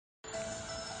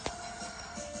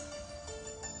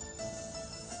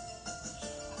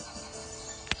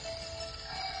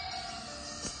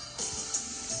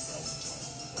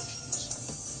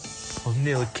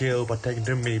Nearly killed by taking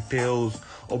too many pills,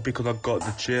 all because I got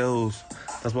the chills.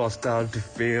 That's what I started to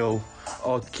feel.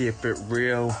 I'll keep it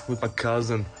real with my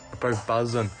cousin. We're both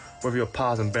buzzing. Whether you're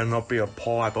passing, better not be a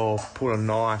pipe or pull a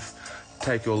knife.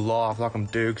 Take your life like I'm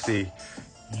Dukesy.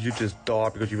 You just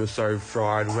died because you were so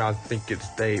fried. When I think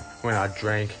it's deep, when I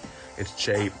drink, it's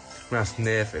cheap. When I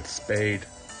sniff, it's speed.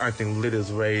 Only thing lit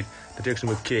is weed. The addiction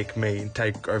would kick me and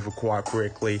take over quite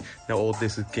quickly. Now all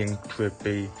this is getting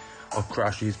trippy. I'll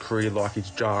crush his career like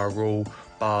it's Ja Rule.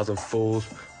 Bars are fools,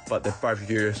 but they're both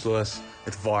useless.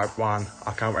 It's Vipr 1,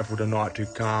 I can't wait for the night to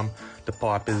come. The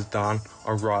pipe is done,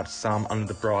 I write some under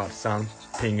the bright sun.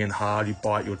 Pinging hard, you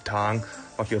bite your tongue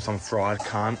like you're some fried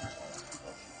cunt.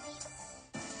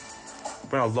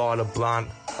 When I light a blunt,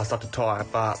 I start to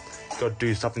type up. Gotta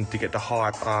do something to get the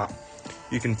hype up.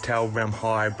 You can tell when I'm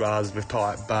high, bros, with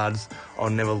tight buds. I'll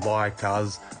never lie,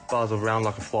 cuz buzz around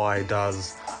like a fly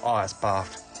does. Eyes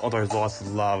buffed, all those lights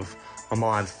of love. My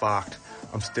mind's fucked,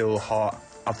 I'm still hot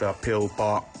after a pill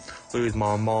pop. Lose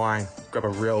my mind, grab a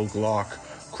real Glock,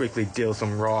 quickly deal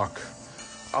some rock.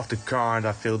 After kind,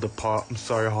 I feel the pop, I'm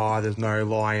so high, there's no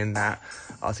lie in that.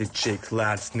 I see chicks,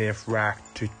 lads, sniff, rack,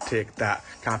 to tick that.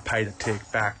 Can't pay the tick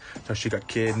back, so she got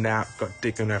kidnapped, got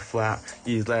dick in her flap.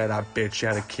 Years later, that bitch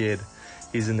had a kid.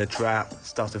 He's in the trap,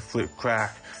 starts to flip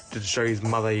crack. To show his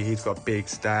mother he's got big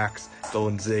stacks,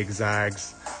 going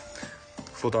zigzags.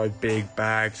 For those big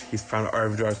bags, he's found an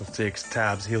overdose of 6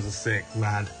 tabs. He was a sick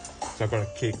lad, so I gotta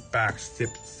kick back,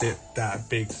 sip that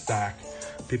big stack.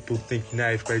 People think you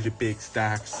know, where's your big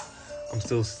stacks? I'm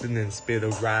still sitting and spit a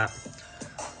rap.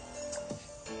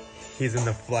 He's in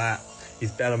the flat,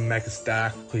 he's better make a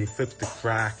stack, cause he flips the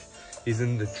crack. He's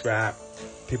in the trap,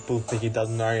 people think he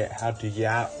doesn't know how to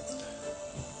yap.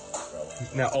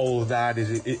 Now all of that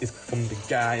is from the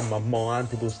guy in my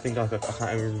mind. People think I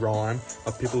can't even rhyme,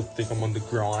 but people think I'm on the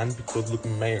grind because look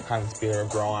at me, I can't spit a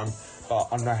rhyme. But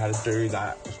I know how to do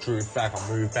that, it's true fact. I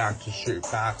move back to shoot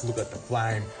back, look at the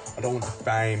flame. I don't want the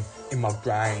fame in my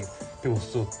brain. People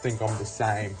still think I'm the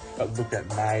same, but look at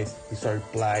me, he's so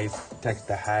blaze, takes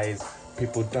the haze.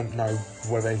 People don't know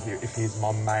whether if he's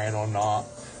my man or not.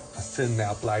 I sit in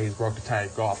there blaze, bro, to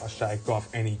take off. I shake off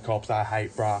any cops I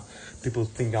hate, bruh. People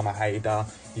think I'm a hater.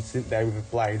 You sit there with a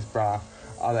blaze, bruh.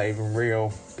 Are they even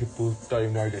real? People don't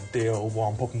even know the deal.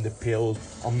 While I'm popping the pills,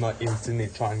 I'm not instantly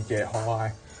trying to get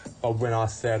high. But when I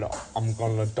said I'm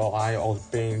gonna die, I was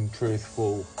being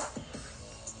truthful.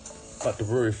 But the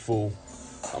roof full.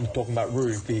 I'm talking about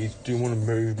roofies. Do you want to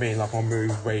move me like I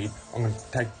move weed? I'm gonna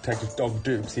take this dog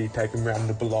Dukesy, take him round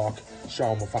the block,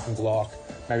 show him a fucking Glock.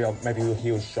 Maybe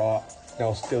he'll shot. Then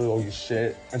I'll steal all your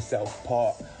shit and sell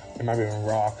pot and maybe even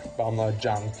rock. But I'm not a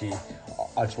junkie.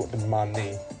 I just want the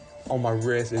money. On my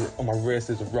wrist is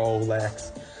a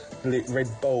Rolex, red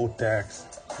Boltex.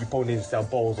 You probably need to sell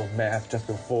bowls of meth just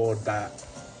to afford that.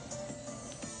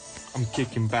 I'm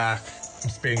kicking back. I'm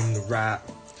spitting the rap.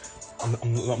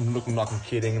 I'm looking like I'm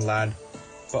kidding, lad.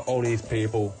 But all these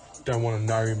people don't want to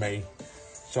know me,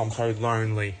 so I'm so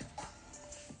lonely.